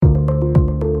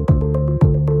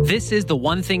This is the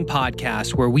One Thing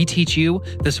podcast, where we teach you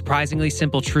the surprisingly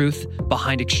simple truth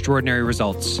behind extraordinary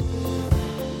results.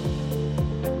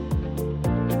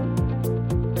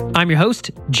 I'm your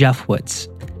host, Jeff Woods.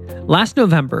 Last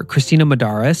November, Christina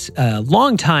Madaras, a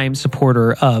longtime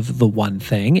supporter of The One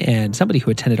Thing and somebody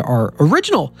who attended our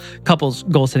original couples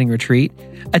goal-setting retreat,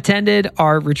 attended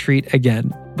our retreat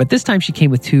again. But this time she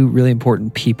came with two really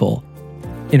important people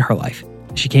in her life.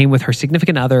 She came with her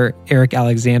significant other, Eric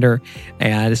Alexander,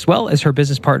 and as well as her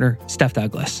business partner, Steph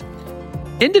Douglas.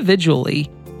 Individually,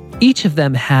 each of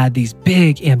them had these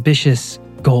big, ambitious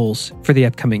goals for the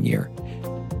upcoming year.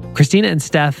 Christina and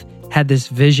Steph had this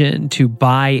vision to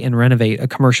buy and renovate a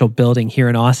commercial building here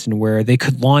in Austin where they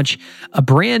could launch a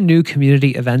brand new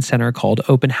community event center called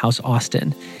Open House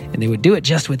Austin, and they would do it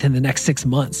just within the next 6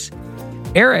 months.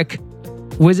 Eric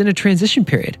was in a transition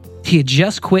period. He had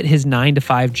just quit his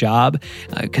 9-to-5 job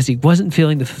because he wasn't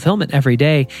feeling the fulfillment every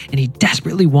day, and he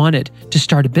desperately wanted to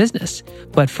start a business.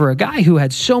 But for a guy who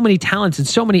had so many talents and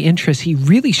so many interests, he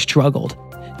really struggled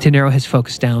to narrow his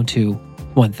focus down to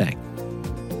one thing.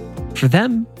 For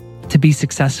them to be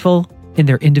successful in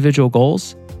their individual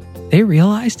goals, they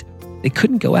realized they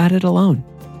couldn't go at it alone.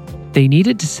 They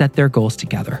needed to set their goals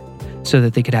together so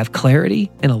that they could have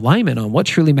clarity and alignment on what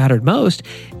truly mattered most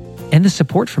and the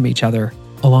support from each other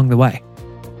along the way.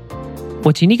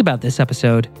 What's unique about this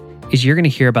episode is you're going to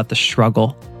hear about the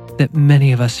struggle that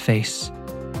many of us face,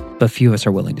 but few of us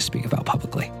are willing to speak about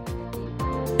publicly.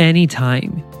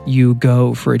 Anytime you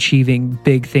go for achieving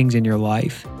big things in your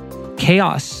life,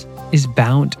 chaos is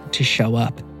bound to show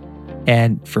up.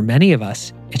 And for many of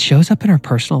us, it shows up in our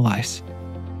personal lives.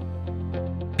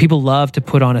 People love to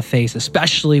put on a face,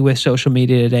 especially with social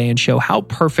media today, and show how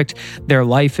perfect their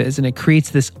life is. And it creates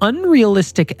this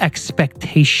unrealistic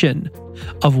expectation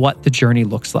of what the journey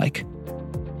looks like.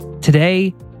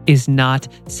 Today is not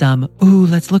some,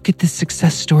 let's look at this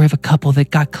success story of a couple that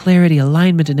got clarity,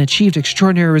 alignment, and achieved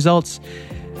extraordinary results.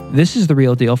 This is the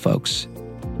real deal, folks.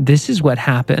 This is what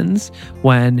happens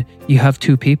when you have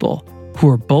two people who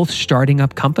are both starting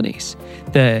up companies.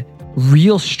 The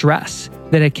real stress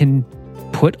that it can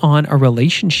put on a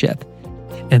relationship,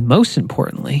 and most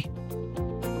importantly,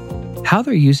 how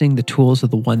they're using the tools of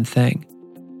the One Thing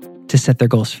to set their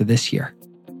goals for this year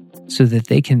so that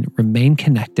they can remain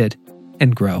connected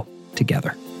and grow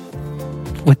together.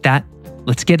 With that,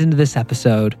 let's get into this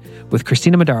episode with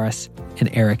Christina Madaras and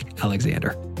Eric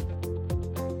Alexander.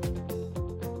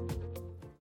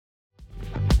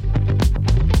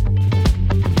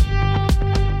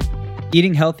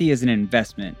 Eating healthy is an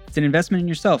investment. It's an investment in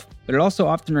yourself, but it also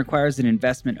often requires an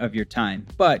investment of your time.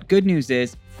 But good news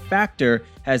is, Factor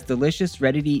has delicious,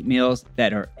 ready-to-eat meals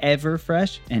that are ever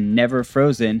fresh and never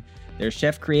frozen. They're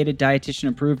chef-created,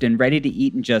 dietitian-approved, and ready to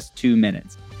eat in just 2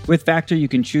 minutes. With Factor, you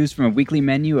can choose from a weekly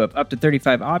menu of up to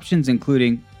 35 options,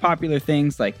 including popular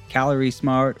things like Calorie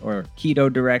Smart or Keto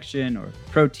Direction or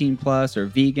Protein Plus or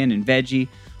Vegan and Veggie.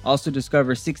 Also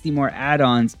discover 60 more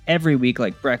add-ons every week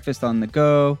like Breakfast on the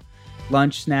Go,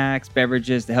 lunch snacks,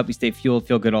 beverages to help you stay fueled,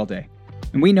 feel good all day.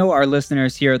 And we know our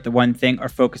listeners here at The One Thing are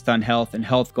focused on health and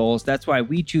health goals. That's why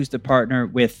we choose to partner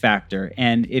with Factor.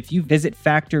 And if you visit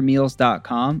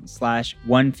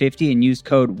factormeals.com/150 and use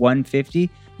code 150,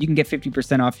 you can get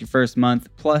 50% off your first month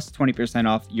plus 20%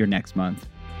 off your next month.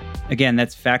 Again,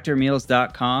 that's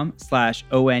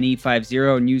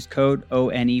factormeals.com/ONE50 and use code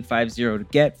ONE50 to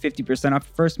get 50% off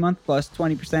your first month plus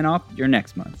 20% off your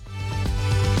next month.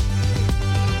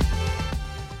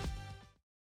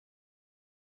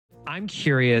 I'm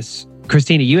curious,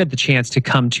 Christina, you had the chance to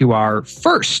come to our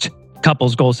first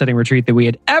couples goal setting retreat that we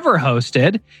had ever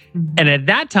hosted. Mm-hmm. And at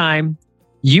that time,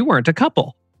 you weren't a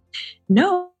couple.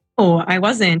 No, I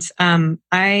wasn't.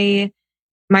 My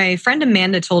friend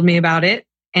Amanda told me about it,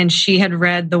 and she had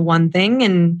read The One Thing,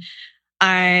 and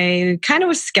I kind of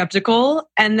was skeptical.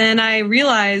 And then I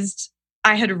realized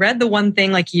I had read The One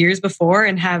Thing like years before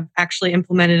and have actually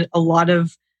implemented a lot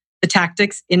of the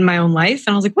tactics in my own life.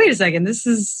 And I was like, wait a second, this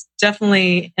is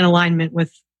definitely in alignment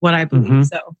with what I believe.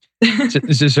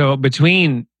 Mm-hmm. So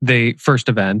between the first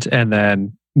event and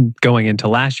then going into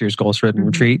last year's goal setting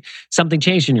retreat, something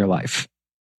changed in your life.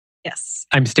 Yes.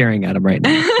 I'm staring at him right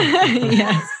now.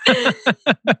 Yes.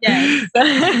 Yes.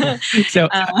 So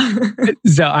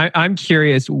I'm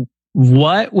curious,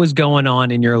 what was going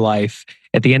on in your life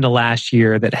at the end of last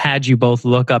year that had you both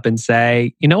look up and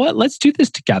say, you know what, let's do this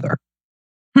together?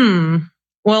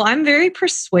 Well, I'm very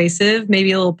persuasive,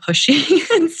 maybe a little pushy.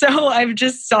 And so I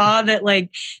just saw that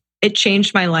it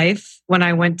changed my life when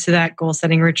I went to that goal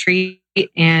setting retreat.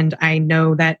 And I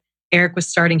know that Eric was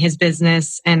starting his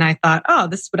business, and I thought,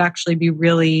 this would actually be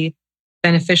really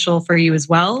beneficial for you as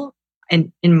well.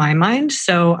 in my mind.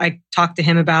 So I talked to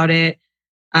him about it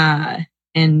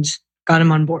and got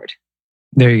him on board.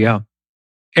 There you go.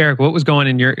 Eric, what was going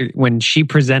in when she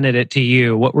presented it to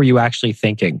you? What were you actually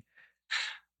thinking?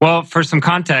 Well, for some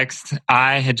context,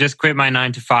 I had just quit my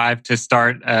 9-to-5 to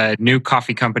start a new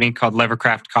coffee company called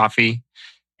Levercraft Coffee.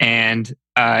 And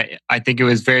I think it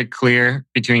was very clear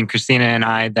between Christina and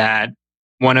I that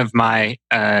one of my,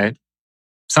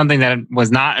 something that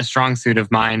was not a strong suit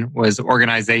of mine was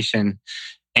organization.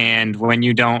 And when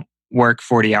you don't work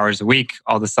 40 hours a week,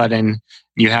 all of a sudden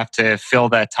you have to fill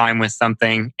that time with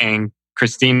something. And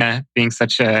Christina, being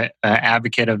such an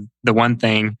advocate of the one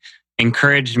thing,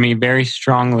 encouraged me very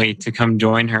strongly to come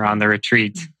join her on the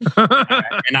retreat.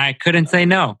 And I couldn't say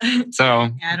no. So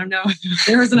I don't know.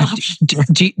 There was an option.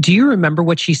 Do you remember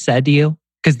what she said to you?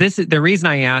 Because the reason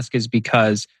I ask is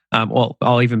because, well,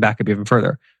 I'll even back up even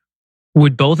further.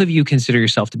 Would both of you consider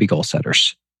yourself to be goal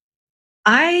setters?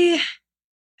 I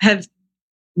have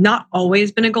not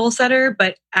always been a goal setter,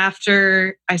 but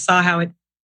after I saw how it,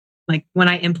 like when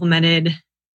I implemented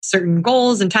certain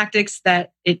goals and tactics,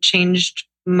 that it changed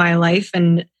my life,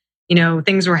 and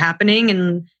things were happening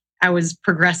and I was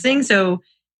progressing. So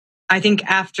I think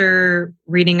after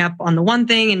reading up on the one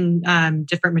thing and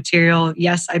different material,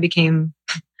 yes, I became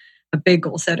a big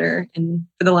goal setter, and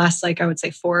for the last I would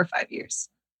say 4 or 5 years.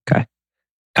 Okay.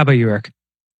 How about you, Eric?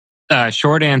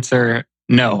 Short answer,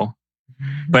 no.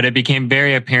 But it became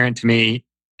very apparent to me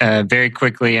very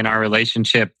quickly in our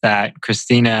relationship that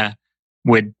Christina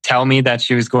would tell me that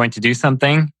she was going to do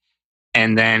something,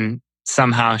 and then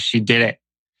somehow she did it.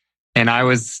 And I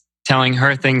was telling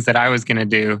her things that I was going to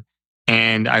do.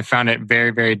 And I found it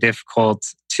very, very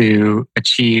difficult to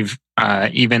achieve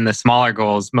even the smaller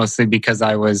goals, mostly because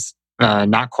I was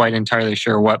not quite entirely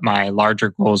sure what my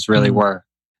larger goals really were.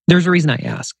 There's a reason I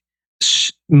ask.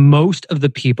 Most of the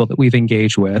people that we've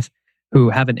engaged with who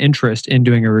have an interest in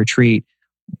doing a retreat,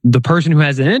 the person who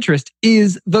has an interest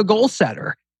is the goal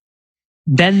setter.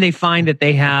 Then they find that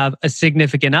they have a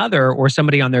significant other or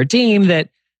somebody on their team that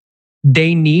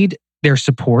they need their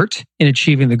support in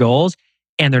achieving the goals,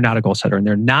 and they're not a goal setter and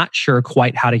they're not sure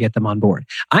quite how to get them on board.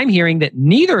 I'm hearing that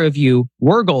neither of you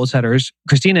were goal setters,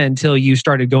 Christina, until you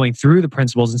started going through the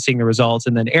principles and seeing the results.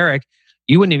 And then Eric,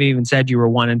 you wouldn't have even said you were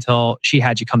one until she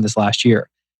had you come this last year.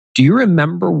 Do you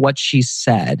remember what she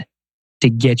said to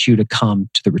get you to come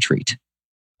to the retreat?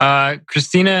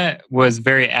 Christina was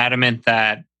very adamant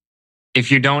that if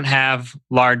you don't have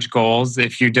large goals,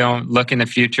 if you don't look in the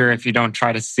future, if you don't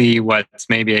try to see what's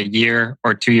maybe a year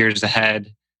or 2 years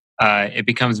ahead, it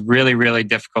becomes really, really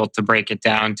difficult to break it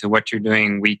down to what you're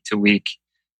doing week to week.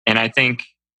 And I think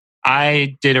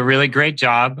I did a really great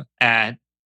job at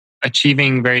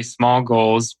achieving very small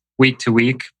goals week to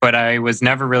week, but I was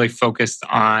never really focused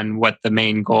on what the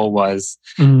main goal was.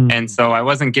 And so I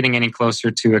wasn't getting any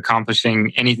closer to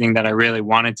accomplishing anything that I really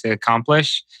wanted to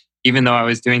accomplish. Even though I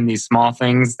was doing these small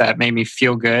things that made me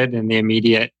feel good in the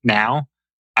immediate now,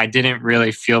 I didn't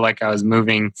really feel like I was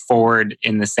moving forward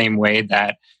in the same way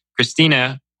that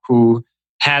Christina, who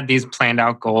had these planned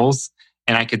out goals,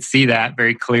 and I could see that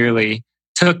very clearly,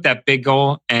 took that big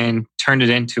goal and turned it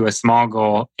into a small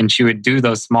goal. And she would do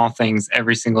those small things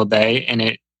every single day. And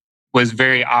it was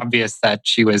very obvious that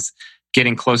she was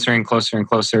getting closer and closer and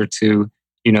closer to,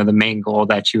 the main goal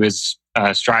that she was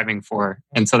striving for.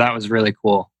 And so that was really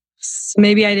cool. So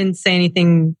maybe I didn't say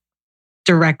anything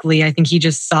directly. I think he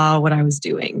just saw what I was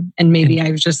doing. And maybe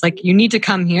I was just like, you need to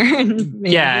come here. And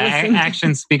maybe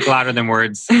actions speak louder than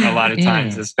words a lot of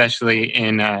times, especially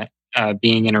in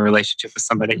being in a relationship with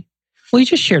somebody. Well, you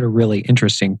just shared a really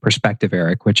interesting perspective,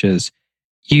 Eric, which is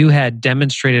you had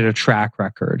demonstrated a track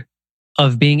record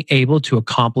of being able to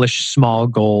accomplish small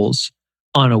goals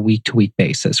on a week-to-week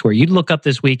basis, where you'd look up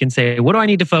this week and say, what do I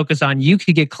need to focus on? You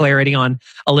could get clarity on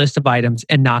a list of items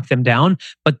and knock them down,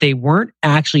 but they weren't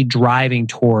actually driving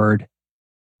toward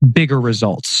bigger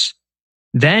results.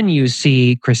 Then you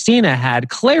see Christina had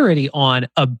clarity on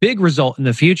a big result in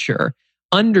the future,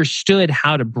 understood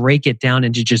how to break it down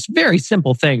into just very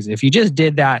simple things. If you just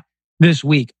did that this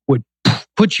week, would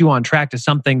put you on track to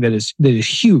something that is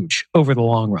huge over the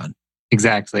long run.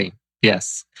 Exactly.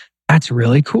 Yes. That's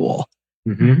really cool.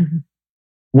 Mm-hmm.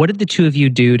 What did the two of you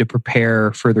do to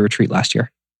prepare for the retreat last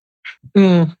year?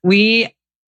 We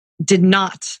did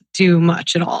not do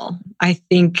much at all. I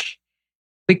think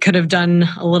we could have done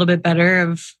a little bit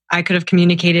better. I could have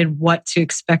communicated what to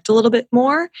expect a little bit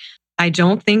more. I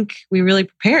don't think we really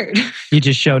prepared. You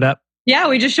just showed up? Yeah,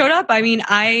 we just showed up. I mean,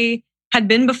 I had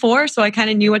been before, so I kind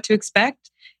of knew what to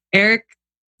expect. Eric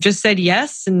just said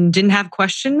yes and didn't have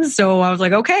questions. So I was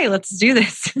like, okay, let's do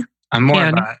this. I'm more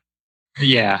about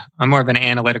Yeah, I'm more of an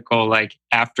analytical, like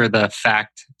after the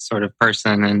fact sort of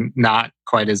person, and not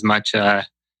quite as much a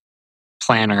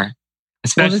planner,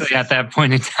 especially at that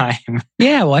point in time.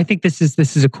 Yeah, well, I think this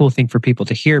is a cool thing for people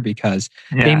to hear, because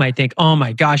they might think, "Oh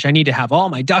my gosh, I need to have all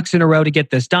my ducks in a row to get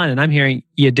this done." And I'm hearing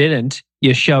you didn't.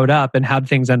 You showed up, and how'd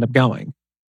things end up going?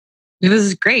 It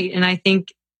was great, and I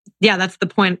think, that's the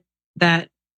point that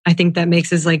I think that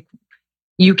makes is like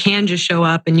you can just show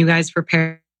up, and you guys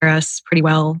prepare us pretty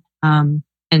well,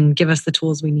 and give us the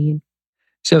tools we need.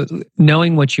 So,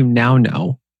 knowing what you now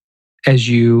know, as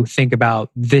you think about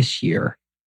this year,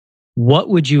 what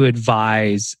would you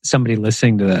advise somebody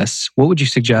listening to this? What would you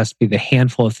suggest be the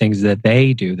handful of things that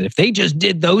they do that if they just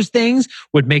did those things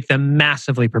would make them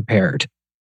massively prepared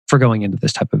for going into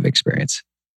this type of experience?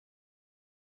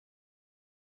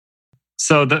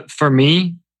 So for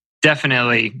me,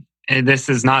 definitely, this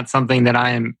is not something that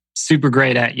I am super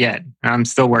great at yet. I'm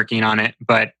still working on it,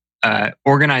 but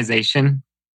organization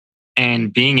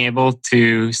and being able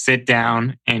to sit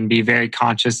down and be very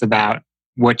conscious about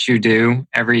what you do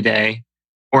every day,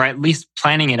 or at least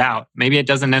planning it out. Maybe it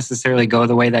doesn't necessarily go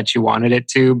the way that you wanted it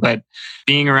to, but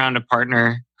being around a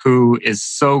partner who is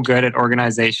so good at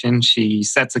organization, she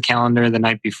sets a calendar the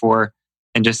night before,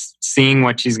 and just seeing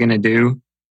what she's going to do.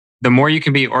 The more you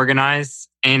can be organized,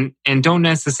 and don't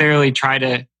necessarily try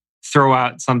to throw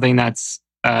out something that's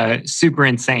super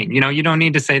insane. You don't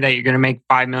need to say that you're going to make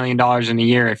 $5 million in a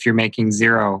year if you're making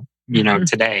zero,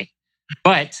 today.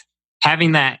 But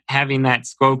having that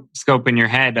scope in your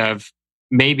head of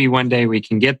maybe one day we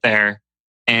can get there,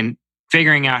 and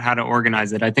figuring out how to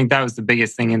organize it. I think that was the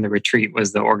biggest thing in the retreat,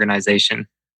 was the organization.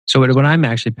 So what I'm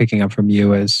actually picking up from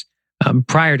you is,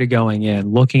 prior to going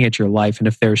in, looking at your life, and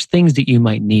if there's things that you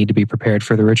might need to be prepared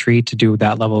for the retreat to do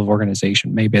that level of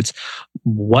organization. Maybe it's,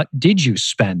 what did you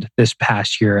spend this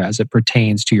past year as it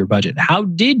pertains to your budget? How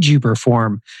did you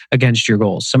perform against your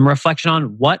goals? Some reflection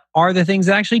on what are the things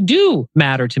that actually do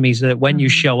matter to me, so that when you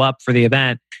show up for the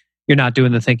event, you're not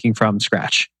doing the thinking from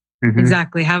scratch. Mm-hmm.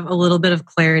 Exactly. Have a little bit of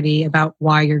clarity about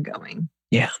why you're going.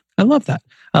 Yeah, I love that.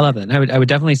 And I would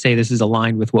definitely say this is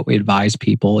aligned with what we advise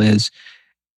people is,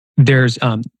 there's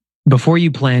before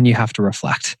you plan, you have to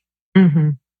reflect.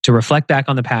 Mm-hmm. To reflect back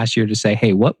on the past year, to say,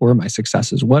 hey, what were my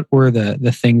successes? What were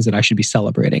the things that I should be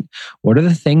celebrating? What are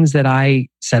the things that I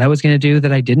said I was going to do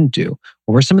that I didn't do?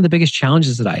 What were some of the biggest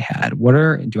challenges that I had?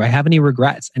 Do I have any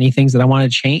regrets? Any things that I want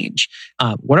to change?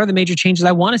 What are the major changes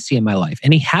I want to see in my life?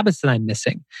 Any habits that I'm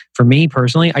missing? For me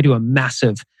personally, I do a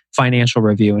massive financial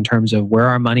review in terms of where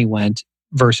our money went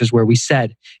versus where we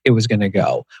said it was going to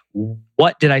go.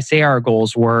 What did I say our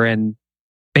goals were? And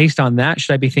based on that,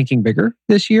 should I be thinking bigger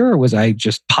this year, or was I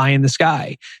just pie in the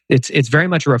sky? It's very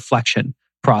much a reflection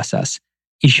process.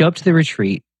 You show up to the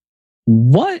retreat.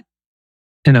 And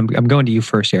I'm going to you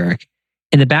first, Eric.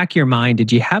 In the back of your mind,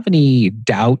 did you have any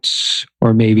doubts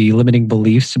or maybe limiting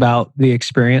beliefs about the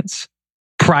experience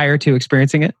prior to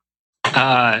experiencing it?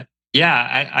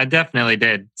 Yeah, I definitely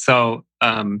did. So,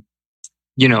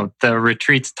 the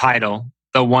retreat's title,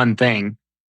 The One Thing,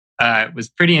 was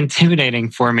pretty intimidating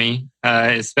for me,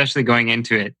 especially going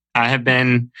into it. I have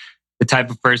been the type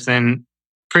of person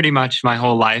pretty much my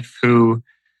whole life who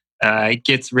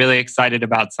gets really excited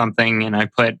about something, and I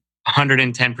put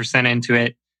 110% into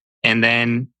it. And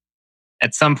then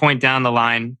at some point down the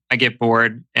line, I get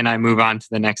bored and I move on to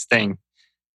the next thing.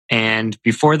 And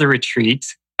before the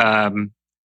retreat,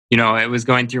 it was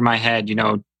going through my head,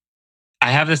 I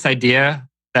have this idea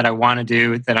that I want to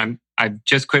do, that I've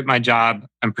just quit my job.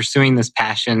 I'm pursuing this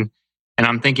passion. And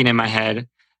I'm thinking in my head,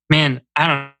 man, I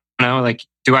don't know, like,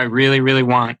 do I really, really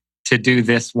want to do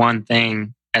this one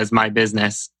thing as my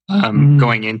business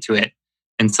going into it?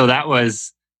 And so that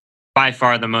was by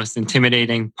far the most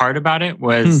intimidating part about it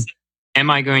was, am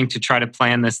I going to try to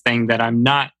plan this thing that I'm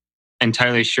not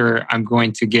entirely sure I'm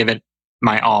going to give it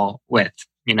my all with,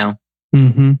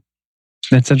 Mm-hmm.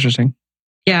 That's interesting.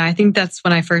 Yeah, I think that's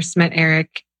when I first met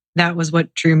Eric. That was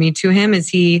what drew me to him, is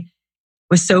he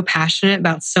was so passionate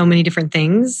about so many different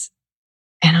things.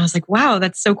 And I was like, wow,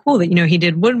 that's so cool that, he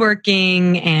did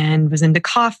woodworking and was into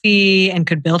coffee and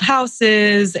could build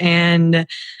houses and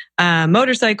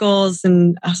motorcycles.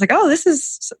 And I was like, oh,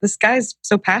 this guy's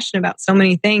so passionate about so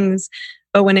many things.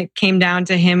 But when it came down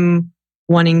to him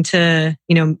wanting to,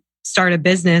 start a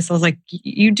business, I was like,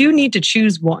 you do need to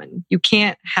choose one. You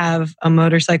can't have a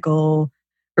motorcycle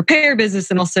repair business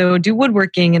and also do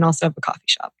woodworking and also have a coffee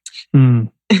shop.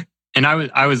 Mm. And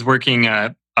I was working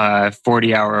a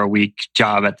 40-hour-a-week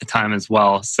job at the time as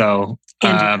well. So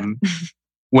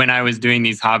when I was doing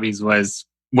these hobbies was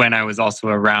when I was also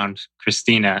around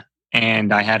Christina.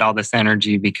 and I had all this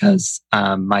energy because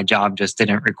my job just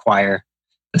didn't require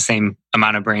the same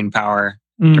amount of brain power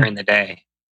during the day.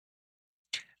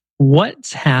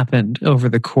 What's happened over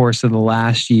the course of the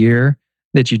last year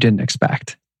that you didn't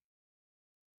expect?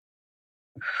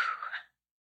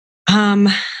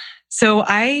 So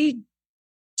I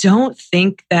don't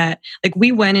think that, like,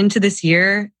 we went into this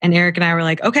year and Eric and I were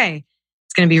like, okay,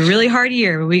 it's going to be a really hard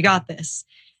year, but we got this.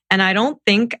 And I don't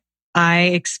think I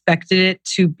expected it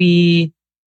to be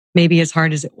maybe as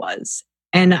hard as it was.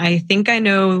 And I think I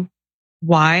know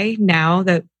why now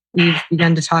that we've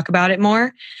begun to talk about it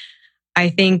more. I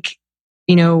think,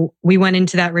 we went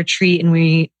into that retreat and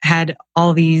we had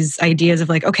all these ideas of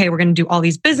like, okay, we're going to do all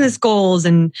these business goals.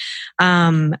 And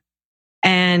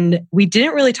we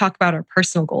didn't really talk about our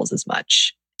personal goals as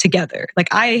much together. Like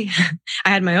I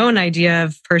had my own idea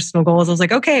of personal goals. I was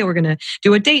like, okay, we're going to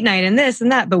do a date night and this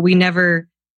and that, but we never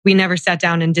sat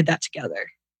down and did that together.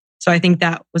 So I think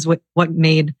that was what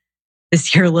made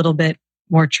this year a little bit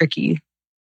more tricky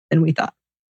than we thought.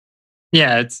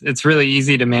 Yeah, it's really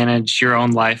easy to manage your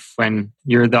own life when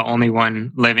you're the only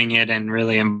one living it and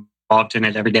really involved in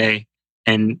it every day.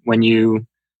 And when you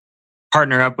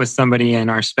partner up with somebody and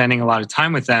are spending a lot of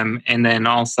time with them, and then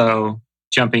also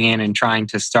jumping in and trying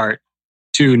to start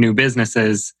 2 new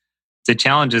businesses, the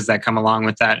challenges that come along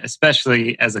with that,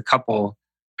 especially as a couple,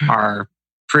 are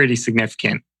pretty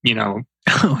significant.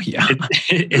 Oh yeah.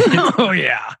 Oh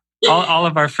yeah. All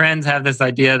of our friends have this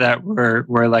idea that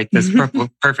we're like this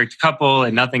perfect couple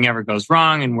and nothing ever goes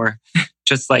wrong, and we're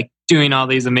just like doing all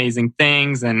these amazing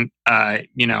things. And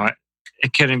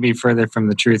it couldn't be further from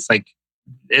the truth. Like,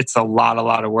 it's a lot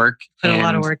of work. Put a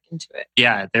lot of work into it.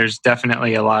 Yeah, there's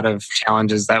definitely a lot of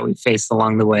challenges that we faced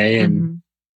along the way. And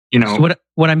So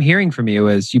what I'm hearing from you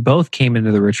is you both came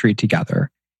into the retreat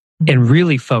together and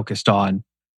really focused on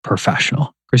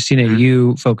professional. Christina,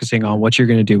 you focusing on what you're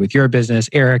going to do with your business.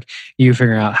 Eric, you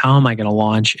figuring out how am I going to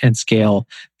launch and scale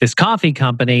this coffee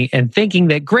company, and thinking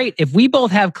that, great, if we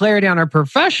both have clarity on our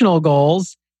professional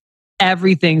goals,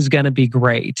 everything's going to be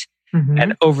great.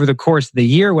 And over the course of the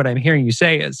year, what I'm hearing you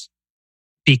say is,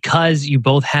 because you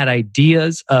both had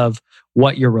ideas of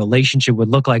what your relationship would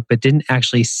look like, but didn't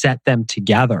actually set them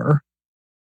together,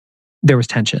 there was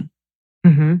tension.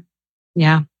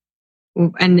 Yeah.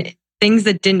 And things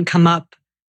that didn't come up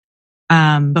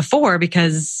before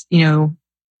because,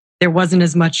 there wasn't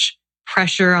as much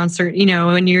pressure on certain,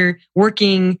 when you're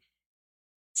working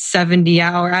 70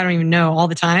 hours, I don't even know, all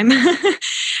the time.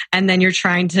 And then you're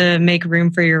trying to make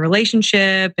room for your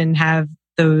relationship and have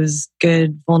those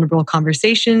good, vulnerable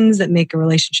conversations that make a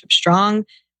relationship strong.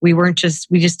 We just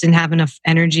didn't have enough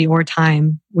energy or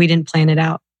time. We didn't plan it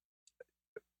out.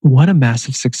 What a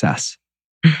massive success.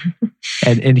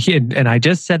 and I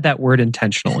just said that word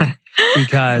intentionally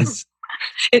because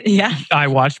I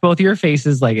watched both of your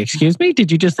faces like, excuse me, did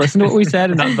you just listen to what we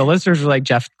said? And the listeners were like,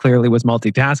 Jeff clearly was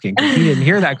multitasking because he didn't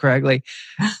hear that correctly.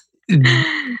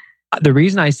 The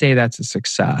reason I say that's a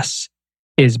success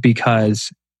is because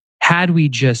had we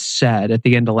just said at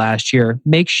the end of last year,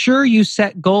 make sure you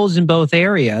set goals in both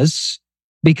areas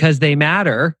because they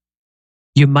matter,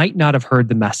 you might not have heard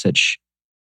the message.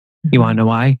 You want to know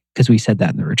why? Because we said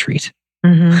that in the retreat.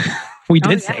 We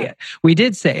did say it. We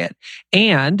did say it.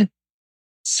 And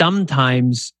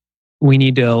sometimes we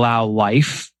need to allow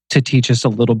life to teach us a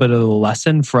little bit of the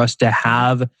lesson for us to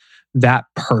have that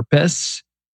purpose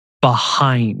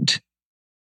behind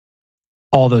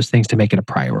all those things to make it a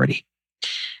priority.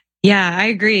 Yeah, I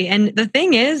agree. And the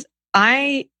thing is,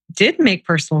 I did make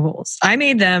personal goals. I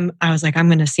made them. I was like, I'm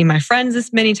going to see my friends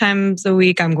this many times a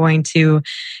week. I'm going to,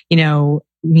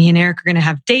 me and Eric are going to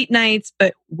have date nights,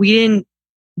 but we didn't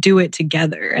do it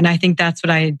together. And I think that's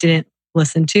what I didn't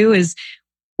listen to is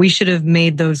we should have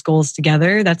made those goals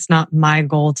together. That's not my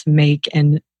goal to make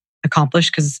and accomplish,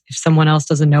 because if someone else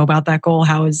doesn't know about that goal,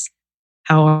 how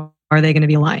are they going to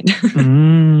be aligned?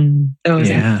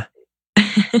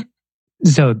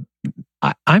 So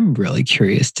I'm really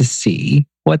curious to see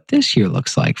what this year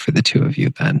looks like for the two of you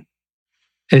then.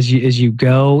 As you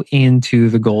go into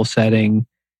the goal setting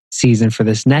season for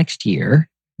this next year,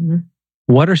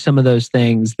 what are some of those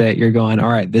things that you're going, all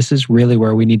right, this is really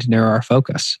where we need to narrow our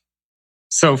focus?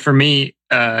 So for me,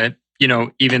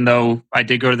 even though I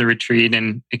did go to the retreat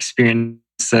and experience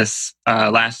this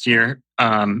last year,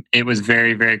 it was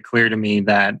very, very clear to me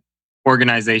that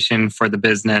organization for the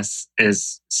business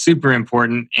is super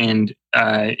important. And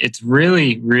it's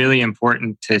really, really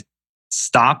important to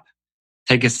stop,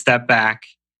 take a step back,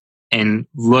 and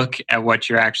look at what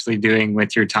you're actually doing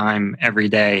with your time every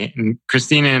day. And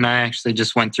Christina and I actually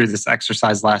just went through this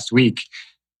exercise last week.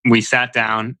 We sat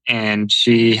down and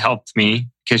she helped me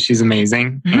because she's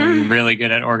amazing and really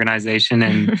good at organization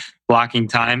and blocking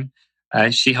time.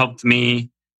 She helped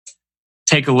me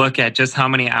take a look at just how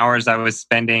many hours I was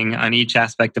spending on each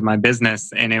aspect of my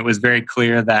business. And it was very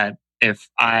clear that if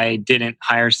I didn't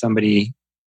hire somebody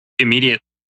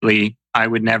immediately, I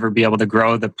would never be able to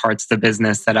grow the parts of the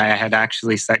business that I had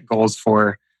actually set goals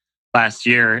for last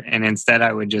year. And instead,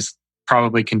 I would just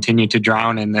probably continue to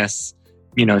drown in this,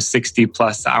 60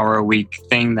 plus hour a week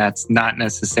thing that's not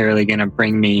necessarily going to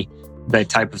bring me the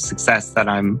type of success that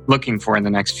I'm looking for in the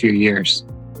next few years.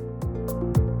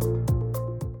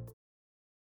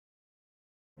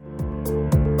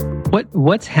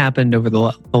 What's happened over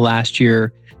the last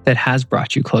year that has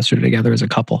brought you closer together as a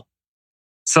couple?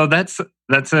 So that's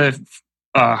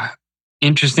a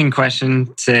interesting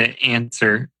question to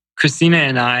answer. Christina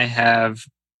and I have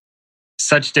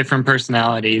such different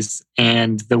personalities,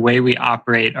 and the way we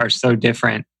operate are so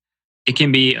different. It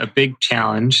can be a big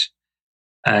challenge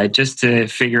just to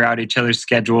figure out each other's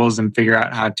schedules and figure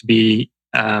out how to be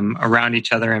around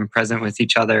each other and present with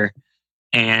each other.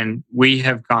 And we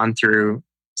have gone through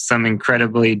some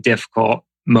incredibly difficult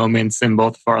moments in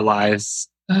both of our lives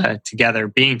together,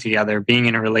 being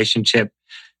in a relationship.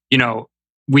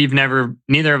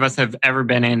 Neither of us have ever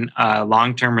been in a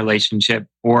long-term relationship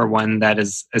or one that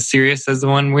is as serious as the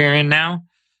one we're in now.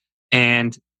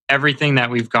 And everything that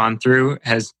we've gone through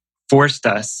has forced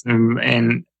us,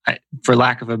 and for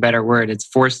lack of a better word, it's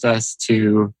forced us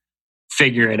to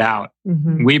figure it out.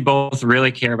 Mm-hmm. We both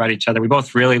really care about each other. We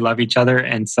both really love each other.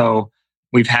 And so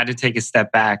we've had to take a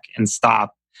step back and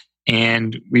stop.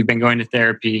 And we've been going to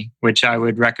therapy, which I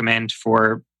would recommend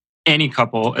for any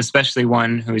couple, especially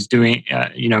one who's doing,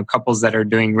 couples that are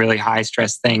doing really high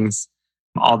stress things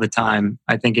all the time.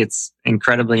 I think it's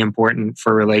incredibly important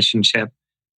for a relationship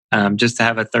just to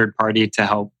have a third party to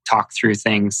help talk through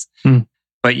things.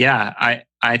 But yeah,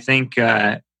 I think,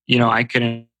 I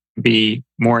couldn't be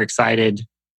more excited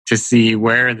to see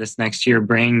where this next year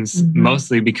brings,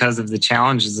 mostly because of the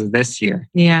challenges of this year.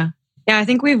 Yeah. Yeah, I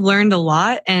think we've learned a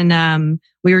lot, and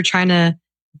we were trying to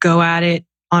go at it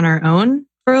on our own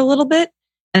for a little bit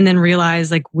and then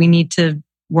realize like we need to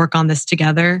work on this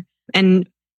together. And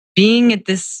being at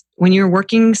this, when you're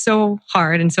working so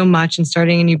hard and so much and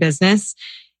starting a new business,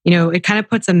 it kind of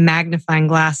puts a magnifying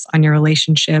glass on your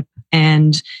relationship,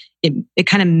 and it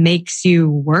kind of makes you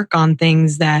work on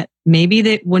things that maybe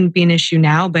that wouldn't be an issue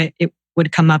now, but it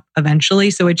would come up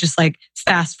eventually. So it just like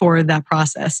fast forward that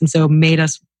process. And so it made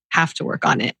us have to work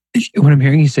on it. What I'm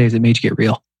hearing you say is it made you get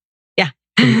real. Yeah.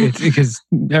 It's because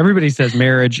everybody says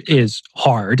marriage is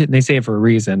hard, and they say it for a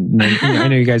reason. And I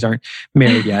know you guys aren't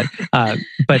married yet,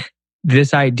 but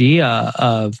this idea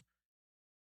of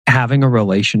having a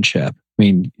relationship,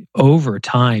 over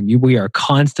time, we are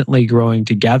constantly growing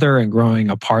together and growing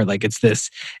apart. Like it's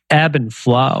this ebb and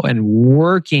flow, and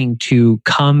working to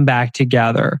come back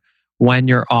together when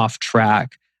you're off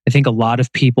track. I think a lot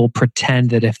of people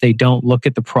pretend that if they don't look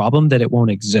at the problem, that it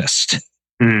won't exist.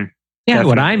 Yeah,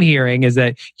 what I'm hearing is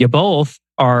that you both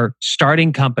are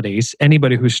starting companies.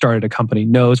 Anybody who's started a company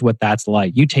knows what that's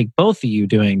like. You take both of you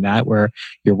doing that, where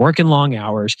you're working long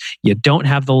hours, you don't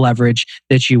have the leverage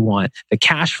that you want. The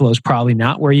cash flow is probably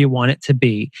not where you want it to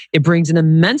be. It brings an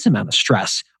immense amount of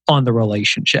stress on the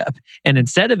relationship. And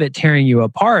instead of it tearing you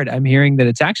apart, I'm hearing that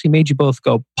it's actually made you both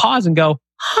go pause and go,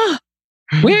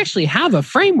 we actually have a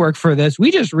framework for this.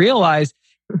 We just realized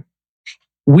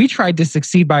we tried to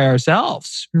succeed by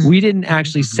ourselves. We didn't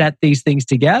actually set these things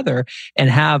together and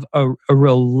have a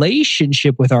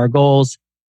relationship with our goals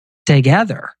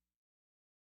together.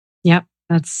 Yep,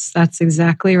 that's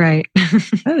exactly right.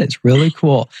 That is really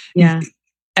cool. Yeah.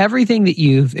 Everything that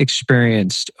you've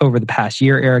experienced over the past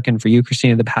year, Eric, and for you,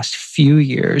 Christina, the past few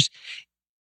years,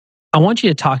 I want you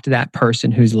to talk to that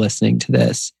person who's listening to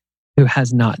this, who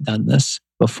has not done this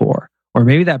before. Or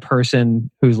maybe that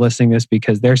person who's listening to this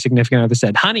because their significant other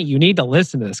said, honey, you need to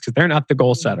listen to this because they're not the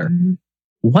goal setter. Mm-hmm.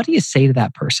 What do you say to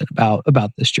that person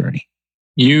about this journey?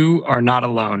 You are not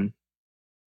alone.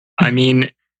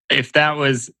 If that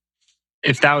was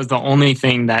the only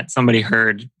thing that somebody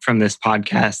heard from this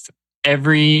podcast,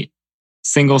 every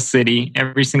single city,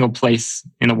 every single place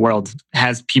in the world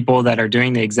has people that are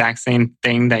doing the exact same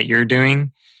thing that you're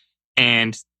doing.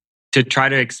 And to try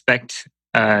to expect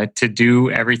to do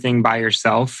everything by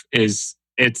yourself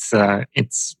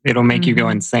it'll make you go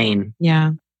insane.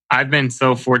 Yeah. I've been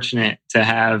so fortunate to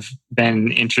have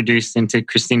been introduced into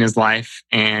Christina's life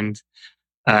and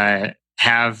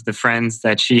have the friends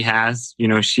that she has.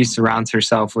 She surrounds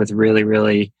herself with really,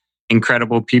 really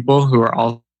incredible people who are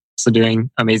also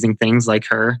doing amazing things like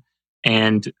her.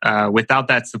 And without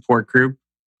that support group,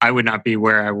 I would not be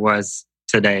where I was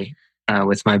today.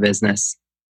 with my business.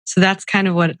 So that's kind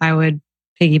of what I would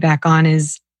piggyback on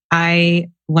is I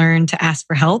learned to ask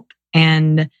for help,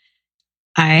 and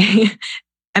I've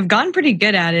gotten pretty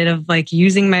good at it of like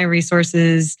using my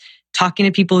resources, talking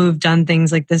to people who've done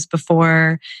things like this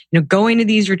before, going to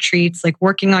these retreats, like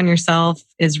working on yourself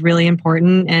is really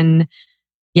important. And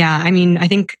yeah, I mean, I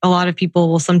think a lot of people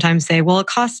will sometimes say, well, it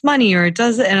costs money or it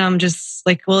doesn't. And I'm just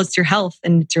like, well, it's your health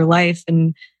and it's your life.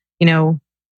 And,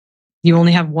 you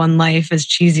only have one life, as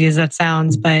cheesy as that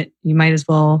sounds, but you might as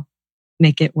well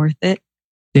make it worth it.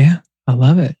 Yeah, I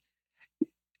love it.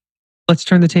 Let's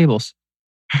turn the tables.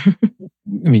 I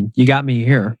mean, you got me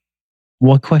here.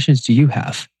 What questions do you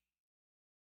have?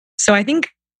 So I think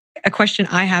a question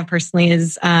I have personally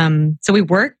is, so we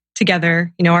work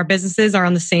together, our businesses are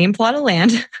on the same plot of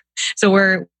land. So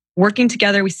we're working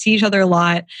together. We see each other a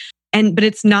lot. But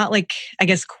it's not like, I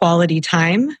guess, quality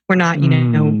time. We're not,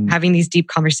 having these deep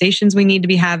conversations we need to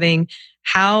be having.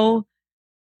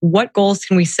 What goals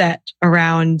can we set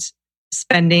around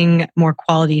spending more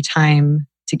quality time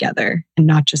together and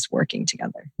not just working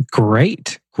together?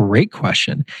 Great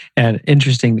question. And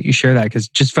interesting that you share that, because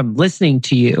just from listening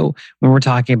to you, when we're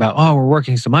talking about, we're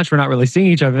working so much, we're not really seeing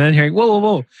each other, and then hearing,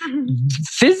 whoa.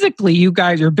 Physically, you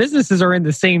guys, your businesses are in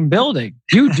the same building.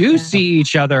 You do see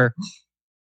each other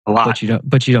a lot,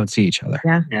 but you don't see each other.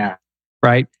 Yeah.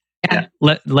 Right? Yeah.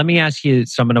 Let me ask you,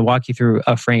 so I'm going to walk you through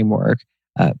a framework.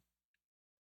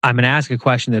 I'm going to ask a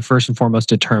question that first and foremost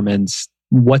determines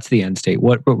what's the end state,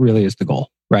 what really is the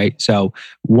goal, right? So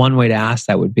one way to ask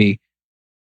that would be,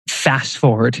 fast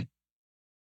forward,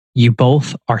 you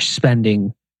both are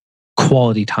spending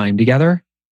quality time together.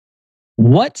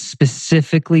 What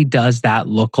specifically does that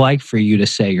look like for you to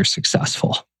say you're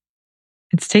successful?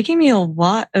 It's taking me a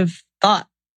lot of thought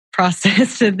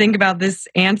process to think about this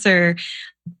answer.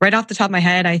 Right off the top of my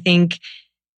head, I think,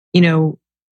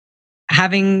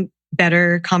 having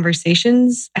better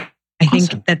conversations. I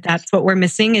think that's what we're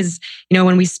missing is,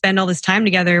 when we spend all this time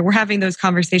together, we're having those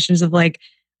conversations of like,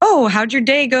 oh, how'd your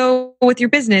day go with your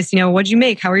business? What'd you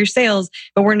make? How are your sales?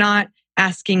 But we're not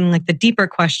asking like the deeper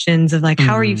questions of like,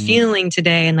 how are you feeling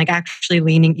today? And like actually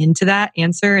leaning into that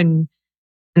answer. And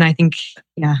I think,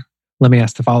 yeah. Let me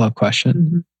ask the follow-up question.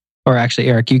 Mm-hmm. Or actually,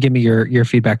 Eric, you give me your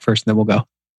feedback first, and then we'll go.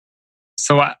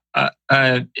 So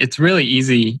it's really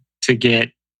easy to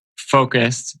get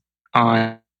focused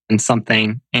on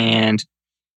something and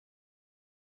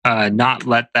not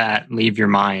let that leave your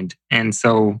mind. And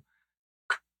so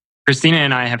Christina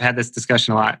and I have had this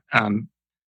discussion a lot.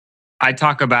 I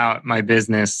talk about my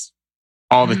business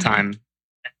all the time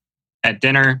at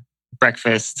dinner,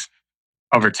 breakfast,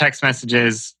 over text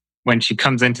messages, when she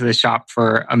comes into the shop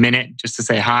for a minute just to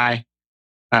say hi.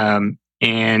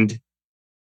 And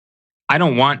I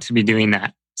don't want to be doing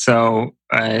that. So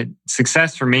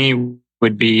success for me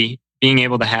would be being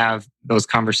able to have those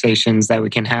conversations that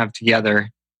we can have together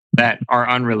that are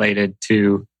unrelated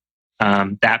to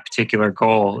that particular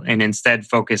goal, and instead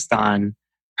focused on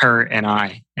her and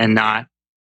I, and not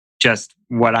just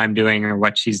what I'm doing or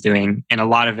what she's doing. And a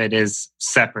lot of it is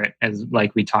separate, as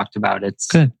like we talked about. It's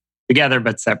good. Together,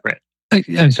 but separate.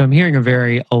 So I'm hearing a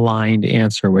very aligned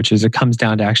answer, which is it comes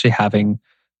down to actually having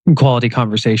quality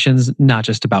conversations, not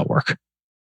just about work.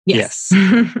 Yes.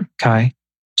 Okay.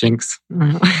 Jinx.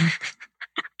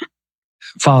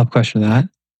 Follow-up question to that.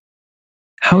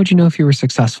 How would you know if you were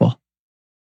successful?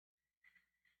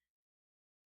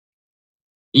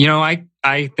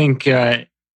 I think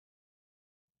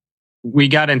we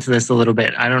got into this a little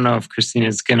bit. I don't know if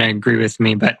Christina's going to agree with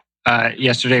me, but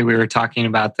yesterday we were talking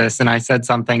about this, and I said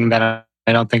something that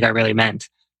I don't think I really meant.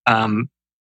 The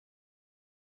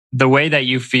way that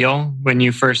you feel when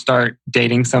you first start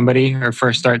dating somebody or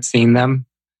first start seeing them,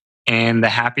 and the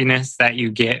happiness that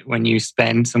you get when you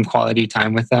spend some quality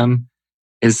time with them,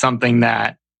 is something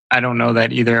that I don't know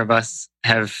that either of us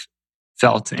have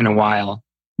felt in a while.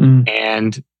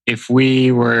 And if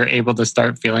we were able to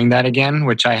start feeling that again,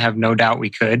 which I have no doubt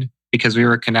we could, because we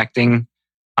were connecting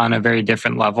on a very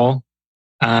different level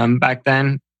back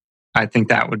then, I think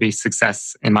that would be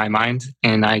success in my mind.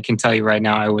 And I can tell you right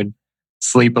now, I would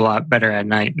sleep a lot better at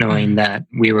night knowing that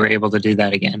we were able to do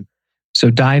that again.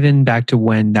 So dive in back to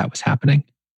when that was happening.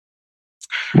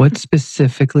 What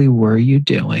specifically were you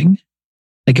doing?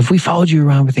 Like if we followed you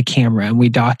around with a camera and we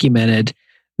documented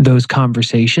those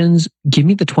conversations, give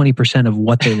me the 20% of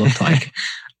what they looked like.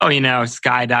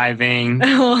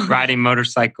 Skydiving, riding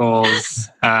motorcycles,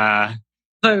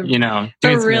 doing some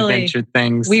adventure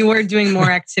things. We were doing more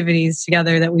activities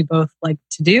together that we both like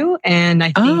to do. And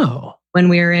I think when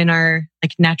we were in our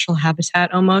like natural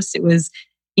habitat almost, it was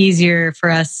easier for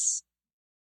us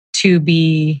to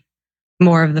be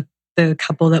more of the the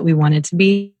couple that we wanted to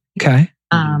be. Okay.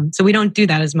 So we don't do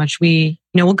that as much.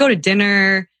 We'll go to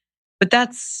dinner, but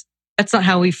that's not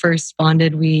how we first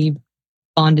bonded. We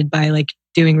bonded by like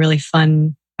doing really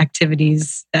fun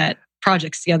activities, that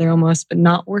projects together almost, but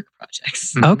not work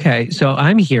projects. Okay. So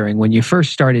I'm hearing when you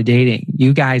first started dating,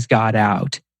 you guys got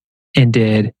out and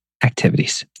did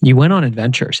activities. You went on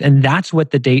adventures, and that's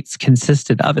what the dates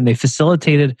consisted of. And they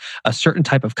facilitated a certain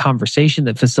type of conversation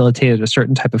that facilitated a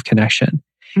certain type of connection.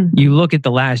 Mm-hmm. You look at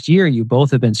the last year, you both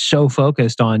have been so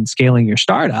focused on scaling your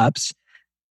startups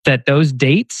that those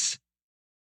dates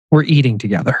were eating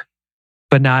together,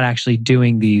 but not actually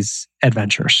doing these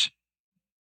adventures.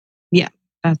 Yeah,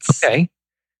 that's okay.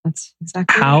 That's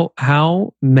exactly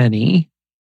how many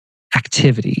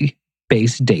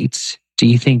activity-based dates do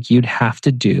you think you'd have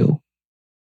to do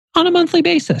on a monthly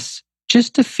basis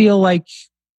just to feel like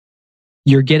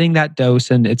you're getting that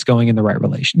dose and it's going in the right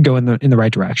in the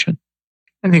right direction?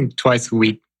 I think twice a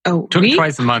week. Oh,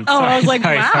 twice a month. Oh, I was like,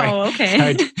 wow,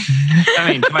 okay.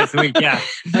 I mean, twice a week, yeah.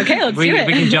 Okay, let's do it.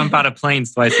 We can jump out of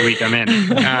planes twice a week. I'm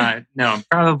in. No,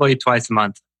 probably twice a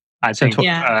month. I think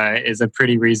is a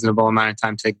pretty reasonable amount of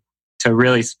time to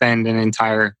really spend an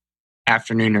entire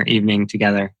afternoon or evening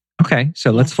together. Okay, so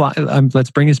let's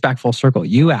bring this back full circle.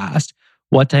 You asked,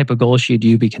 what type of goals should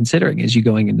you be considering as you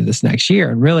going into this next year?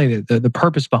 And really the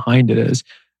purpose behind it is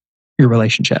your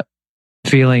relationship,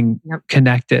 feeling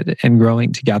connected and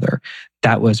growing together.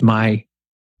 That was my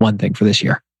one thing for this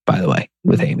year, by the way,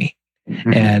 with Amy.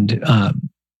 Mm-hmm.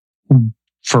 And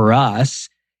for us,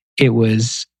 it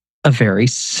was a very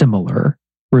similar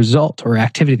result or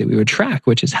activity that we would track,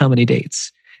 which is how many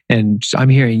dates. And I'm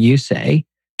hearing you say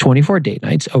 24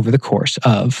 dates over the course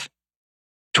of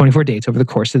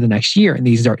the next year. And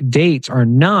these dates are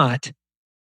not,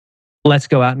 let's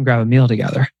go out and grab a meal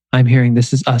together. I'm hearing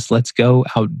this is us. Let's go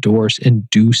outdoors and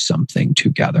do something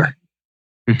together.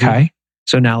 Mm-hmm. Okay.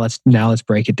 So now let's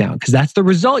break it down, because that's the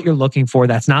result you're looking for.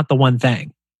 That's not the one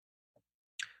thing.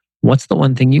 What's the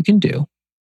one thing you can do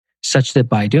such that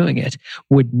by doing it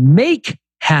would make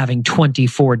having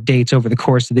 24 dates over the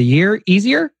course of the year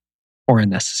easier or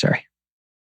unnecessary?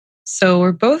 So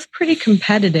we're both pretty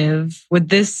competitive with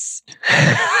this.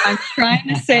 I'm trying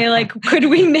to say, like, could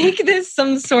we make this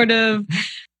some sort of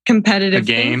competitive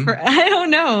game? I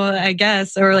don't know, I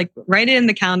guess, or like write it in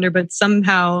the calendar, but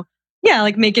somehow,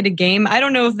 like make it a game. I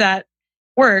don't know if that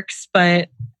works, but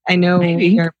I know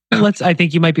maybe. I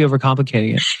think you might be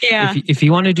overcomplicating it. Yeah. If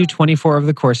you want to do 24 over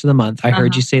the course of the month, I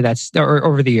heard you say or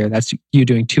over the year, that's you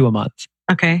doing 2 a month.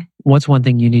 Okay. What's one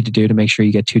thing you need to do to make sure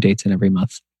you get 2 dates in every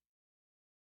month?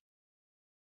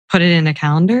 Put it in a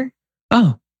calendar.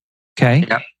 Oh, okay.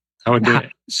 Yeah, I would do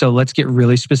it. So let's get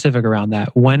really specific around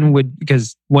that. When would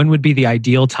be the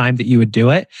ideal time that you would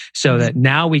do it, so that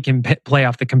now we can play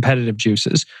off the competitive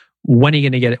juices? When are you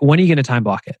going to get it? When are you going to time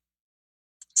block it?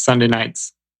 Sunday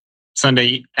nights,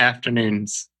 Sunday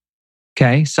afternoons.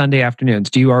 Okay, Sunday afternoons.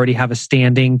 Do you already have a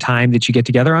standing time that you get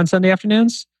together on Sunday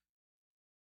afternoons?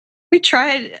 We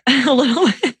tried a little.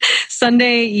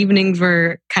 Sunday evenings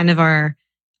were kind of our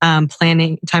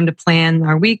planning time to plan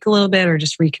our week a little bit, or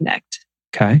just reconnect.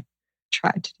 Okay.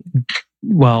 Tried to do.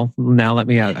 Well, now let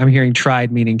me out. I'm hearing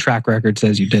tried, meaning track record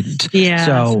says you didn't. Yeah.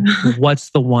 So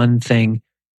what's the one thing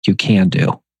you can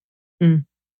do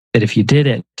that if you did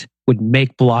it would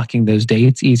make blocking those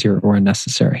dates easier or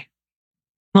unnecessary?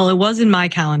 Well, it was in my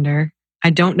calendar.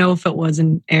 I don't know if it was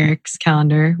in Eric's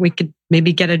calendar. We could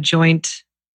maybe get a joint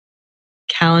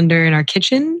calendar in our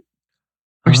kitchen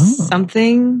or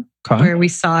something where we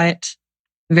saw it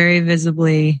very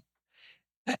visibly.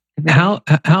 How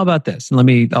about this?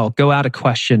 I'll go out of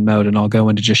question mode and I'll go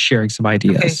into just sharing some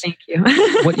ideas. Okay, thank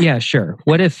you. Yeah, sure.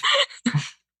 What if,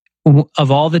 of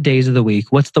all the days of the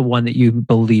week, what's the one that you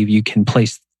believe you can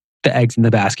place the eggs in the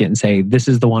basket and say, this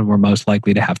is the one we're most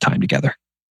likely to have time together?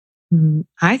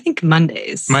 I think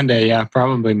Mondays. Monday, yeah,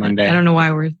 probably Monday. I don't know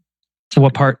why we're... So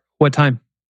what time?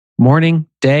 Morning,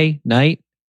 day, night?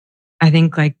 I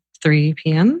think like 3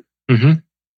 p.m. Mm-hmm.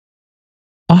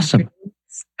 Awesome.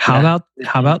 How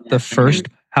about the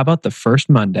first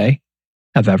Monday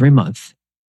of every month?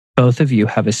 Both of you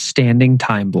have a standing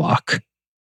time block.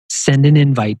 Send an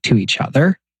invite to each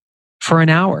other for an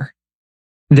hour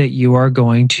that you are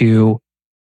going to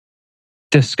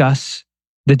discuss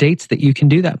the dates that you can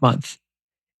do that month.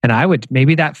 And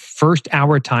maybe that first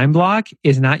hour time block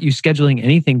is not you scheduling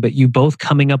anything, but you both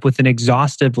coming up with an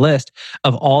exhaustive list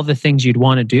of all the things you'd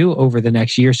want to do over the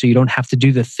next year, so you don't have to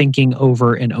do the thinking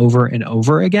over and over and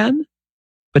over again.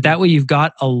 But that way you've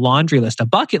got a laundry list, a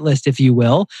bucket list, if you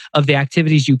will, of the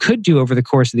activities you could do over the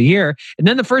course of the year. And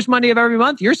then the first Monday of every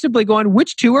month, you're simply going,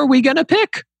 which 2 are we going to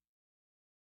pick?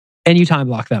 and you time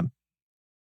block them.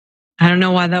 I don't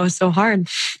know why that was so hard,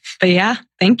 but yeah,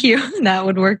 thank you. That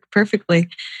would work perfectly.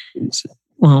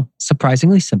 Well,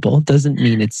 surprisingly simple. Doesn't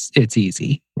mean it's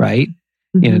easy, right?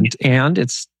 Mm-hmm. And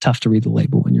it's tough to read the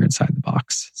label when you're inside the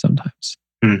box sometimes.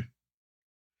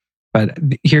 But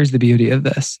here's the beauty of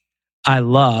this. I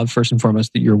love, first and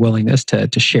foremost, that your willingness to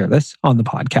share this on the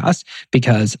podcast,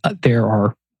 because there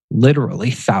are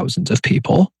literally thousands of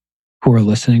people who are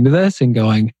listening to this and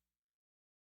going,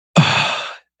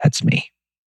 oh, that's me.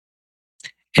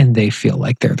 And they feel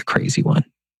like they're the crazy one.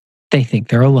 They think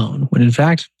they're alone, when in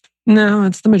fact, no,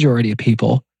 it's the majority of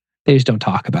people. They just don't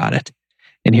talk about it.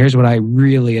 And here's what I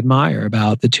really admire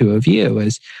about the two of you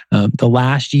is the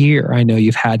last year, I know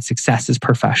you've had successes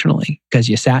professionally because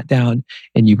you sat down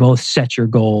and you both set your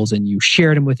goals and you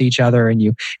shared them with each other and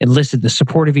you enlisted the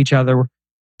support of each other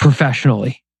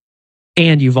professionally.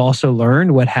 And you've also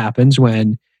learned what happens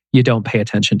when you don't pay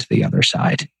attention to the other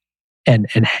side and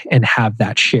have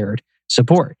that shared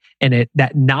support. And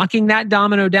that knocking that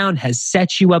domino down has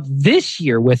set you up this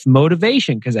year with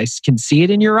motivation, because I can see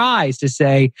it in your eyes to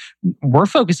say, we're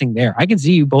focusing there. I can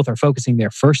see you both are focusing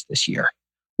there first this year.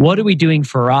 What are we doing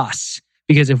for us?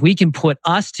 Because if we can put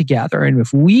us together and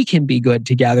if we can be good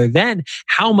together, then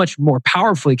how much more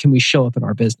powerfully can we show up in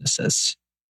our businesses?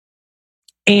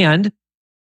 And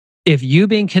if you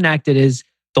being connected is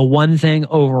the one thing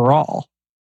overall,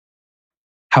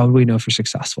 how would we know if you're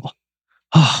successful?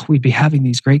 Oh, we'd be having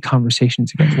these great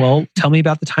conversations again. Well, tell me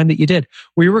about the time that you did.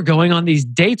 We were going on these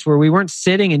dates where we weren't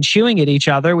sitting and chewing at each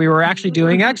other. We were actually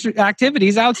doing extra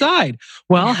activities outside.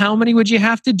 Well, how many would you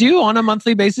have to do on a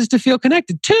monthly basis to feel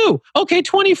connected? 2. Okay,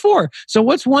 24. So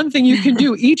what's one thing you can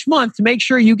do each month to make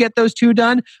sure you get those 2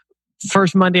 done?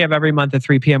 First Monday of every month at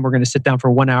 3 p.m., we're going to sit down for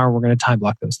 1 hour. We're going to time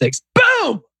block those things.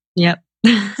 Boom! Yep.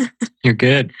 You're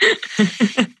good.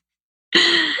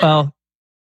 Well,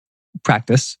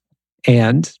 practice.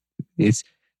 And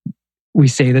we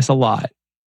say this a lot.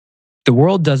 The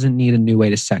world doesn't need a new way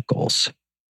to set goals.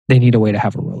 They need a way to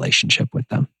have a relationship with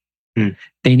them.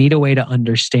 They need a way to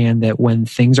understand that when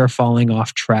things are falling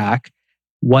off track,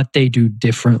 what they do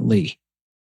differently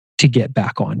to get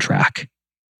back on track.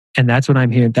 And that's what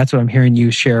I'm hearing. That's what I'm hearing you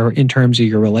share in terms of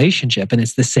your relationship. And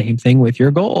it's the same thing with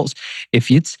your goals. If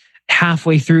it's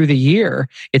halfway through the year,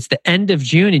 it's the end of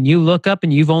June, and you look up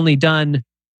and you've only done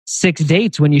 6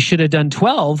 dates when you should have done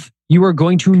 12, you are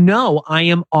going to know I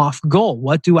am off goal.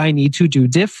 What do I need to do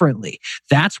differently?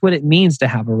 That's what it means to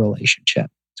have a relationship.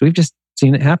 So we've just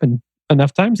seen it happen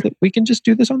enough times that we can just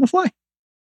do this on the fly.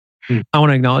 I want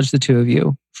to acknowledge the two of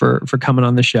you for coming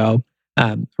on the show.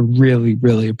 Really,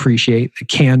 really appreciate the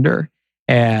candor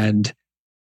and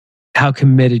how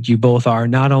committed you both are,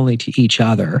 not only to each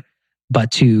other,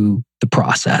 but to the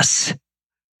process.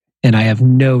 And I have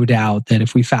no doubt that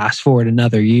if we fast forward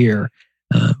another year,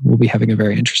 we'll be having a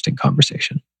very interesting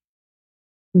conversation.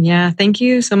 Yeah, thank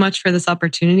you so much for this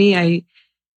opportunity.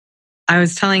 I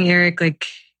was telling Eric,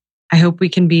 I hope we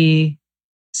can be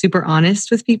super honest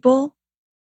with people.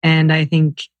 And I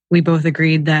think we both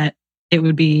agreed that it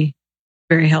would be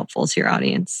very helpful to your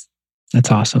audience.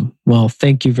 That's awesome. Well,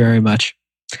 thank you very much.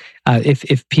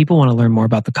 If people want to learn more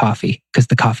about the coffee, because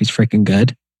the coffee's freaking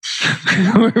good,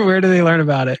 where do they learn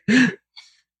about it?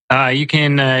 You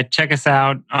can check us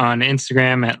out on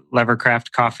Instagram at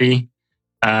Levercraft Coffee.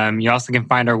 You also can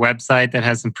find our website that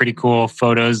has some pretty cool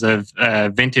photos of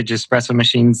vintage espresso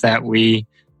machines that we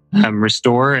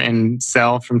restore and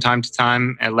sell from time to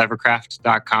time at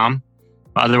levercraft.com.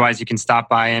 Otherwise, you can stop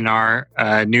by in our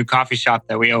new coffee shop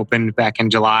that we opened back in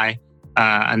July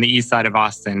on the east side of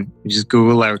Austin. You just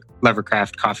Google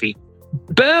Levercraft Coffee.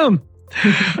 Boom!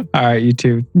 All right, you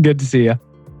two. Good to see you.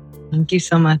 Thank you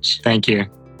so much. Thank you.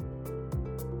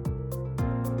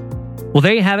 Well,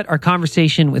 there you have it, our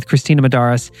conversation with Christina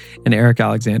Madaras and Eric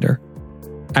Alexander.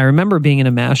 I remember being in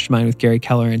a mastermind with Gary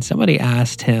Keller, and somebody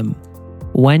asked him,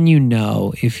 when you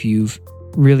know if you've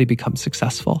really become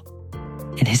successful.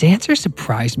 And his answer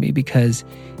surprised me because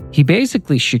he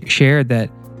basically shared that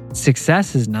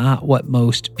success is not what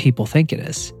most people think it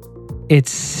is.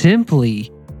 It's simply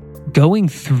going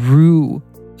through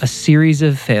a series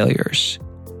of failures,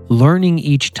 learning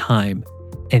each time,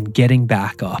 and getting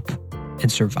back up and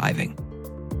surviving.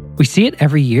 We see it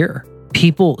every year.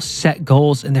 People set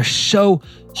goals and they're so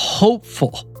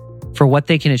hopeful for what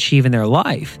they can achieve in their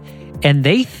life. And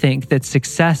they think that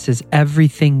success is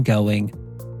everything going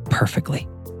perfectly.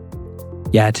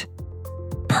 Yet,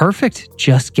 perfect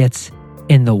just gets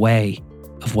in the way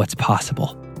of what's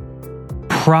possible.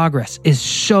 Progress is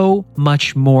so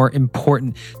much more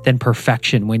important than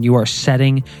perfection when you are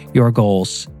setting your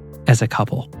goals as a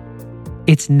couple.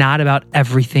 It's not about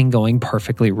everything going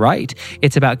perfectly right.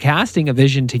 It's about casting a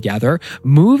vision together,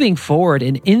 moving forward,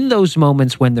 and in those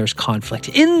moments when there's conflict,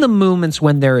 in the moments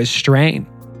when there is strain,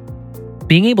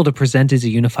 being able to present as a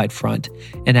unified front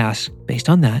and ask, based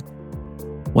on that,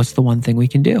 what's the one thing we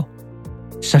can do?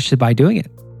 Such that by doing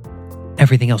it,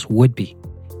 everything else would be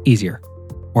easier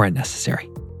or unnecessary.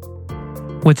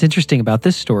 What's interesting about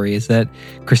this story is that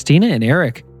Christina and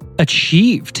Eric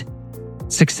achieved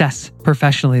success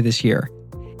professionally this year.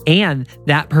 And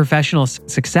that professional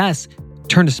success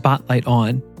turned a spotlight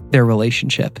on their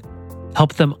relationship,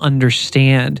 helped them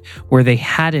understand where they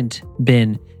hadn't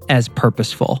been as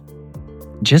purposeful,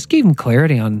 just gave them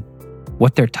clarity on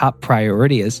what their top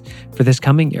priority is for this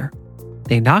coming year.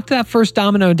 They knocked that first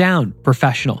domino down,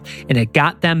 professional, and it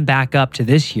got them back up to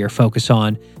this year, focus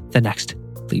on the next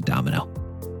lead domino,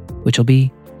 which will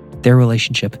be their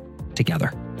relationship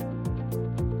together.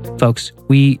 Folks,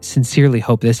 we sincerely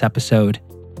hope this episode,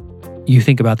 you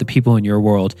think about the people in your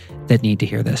world that need to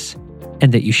hear this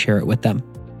and that you share it with them.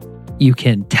 You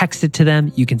can text it to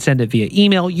them. You can send it via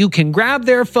email. You can grab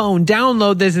their phone,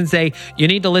 download this and say, you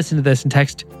need to listen to this and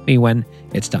text me when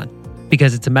it's done,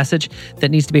 because it's a message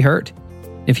that needs to be heard.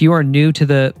 If you are new to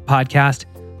the podcast,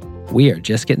 we are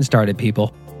just getting started,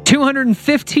 people.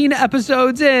 215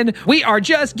 episodes in, we are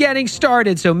just getting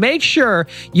started. So make sure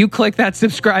you click that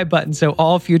subscribe button so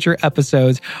all future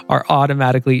episodes are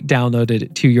automatically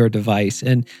downloaded to your device.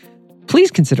 And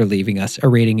please consider leaving us a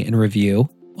rating and review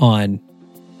on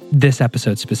this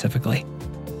episode specifically.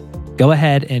 Go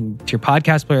ahead and to your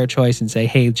podcast player of choice and say,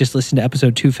 hey, just listen to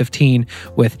episode 215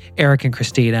 with Eric and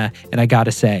Christina. And I got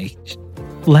to say,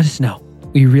 let us know.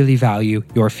 We really value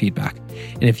your feedback.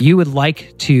 And if you would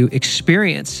like to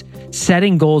experience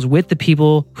setting goals with the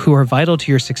people who are vital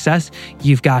to your success,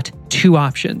 you've got two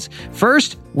options.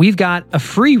 First, we've got a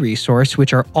free resource,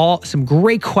 which are all some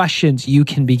great questions you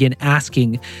can begin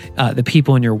asking the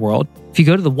people in your world. If you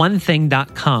go to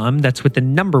theonething.com, that's with the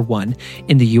number 1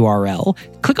 in the URL,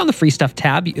 click on the free stuff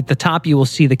tab. At the top, you will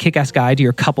see the kick-ass guide to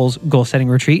your couples goal setting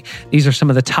retreat. These are some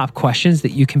of the top questions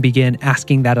that you can begin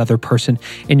asking that other person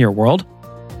in your world.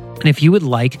 And if you would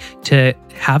like to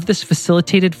have this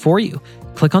facilitated for you,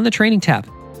 click on the training tab,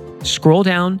 scroll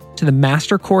down to the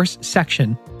master course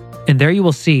section, and there you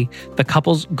will see the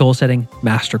couples goal setting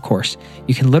master course.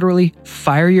 You can literally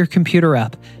fire your computer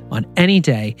up on any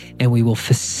day and we will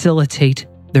facilitate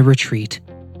the retreat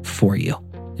for you.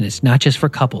 And it's not just for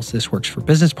couples. This works for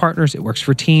business partners, it works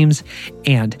for teams,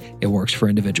 and it works for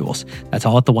individuals. That's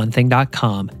all at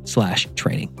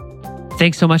theonething.com/training.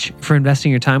 Thanks so much for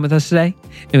investing your time with us today,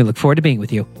 and we look forward to being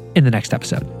with you in the next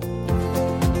episode.